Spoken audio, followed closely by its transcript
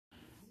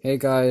Hey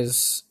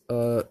guys,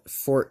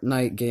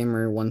 Fortnite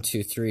Gamer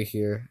 123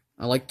 here.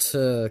 I like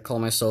to call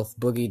myself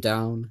Boogie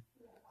Down,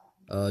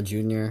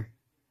 Junior,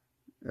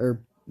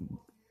 or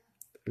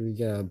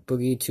yeah,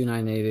 Boogie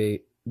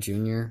 2988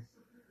 Junior.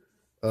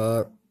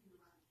 Uh,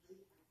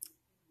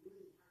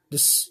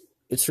 this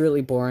it's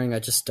really boring. I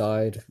just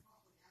died.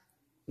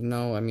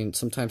 I mean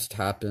sometimes it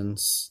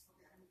happens.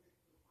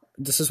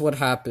 This is what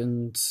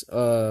happened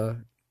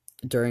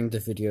during the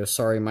video.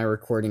 Sorry, my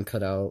recording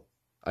cut out.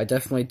 I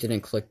definitely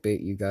didn't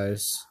clickbait you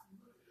guys.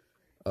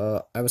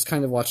 I was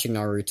kind of watching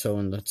Naruto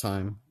in the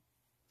time,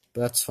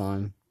 but that's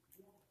fine.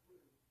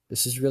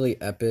 This is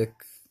really epic.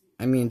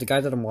 I mean, the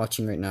guy that I'm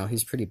watching right now,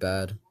 he's pretty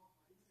bad.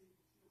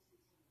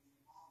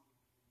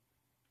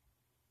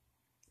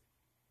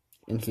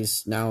 And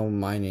he's now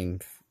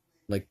mining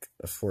like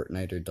a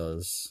Fortniter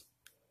does.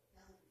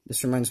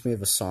 This reminds me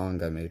of a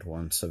song I made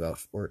once about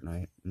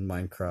Fortnite and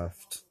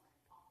Minecraft.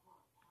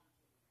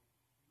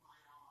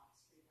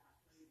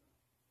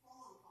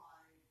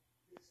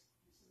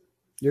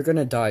 You're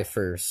gonna die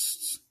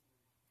first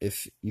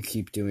if you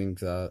keep doing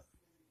that.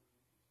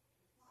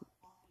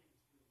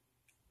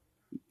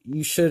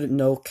 You should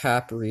no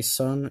cap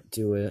resun,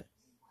 do it.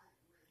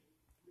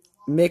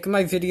 Make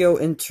my video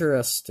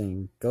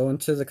interesting. Go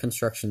into the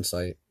construction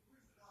site.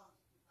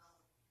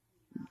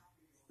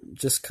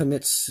 Just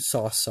commit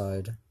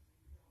suicide.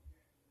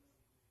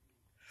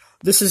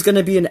 This is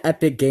gonna be an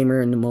epic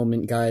gamer in a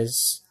moment,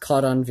 guys.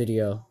 Caught on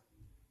video.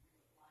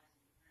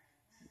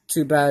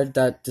 Too bad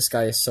that this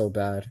guy is so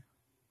bad.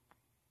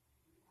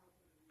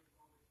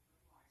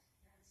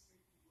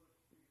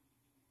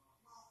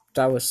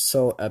 That was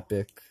so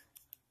epic.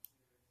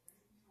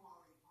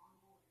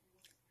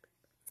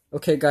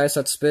 Okay, guys,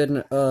 that's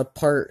been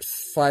part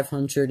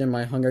 500 in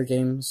my Hunger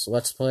Games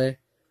Let's Play.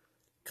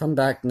 Come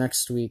back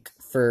next week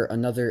for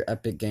another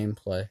epic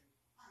gameplay.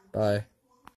 Bye.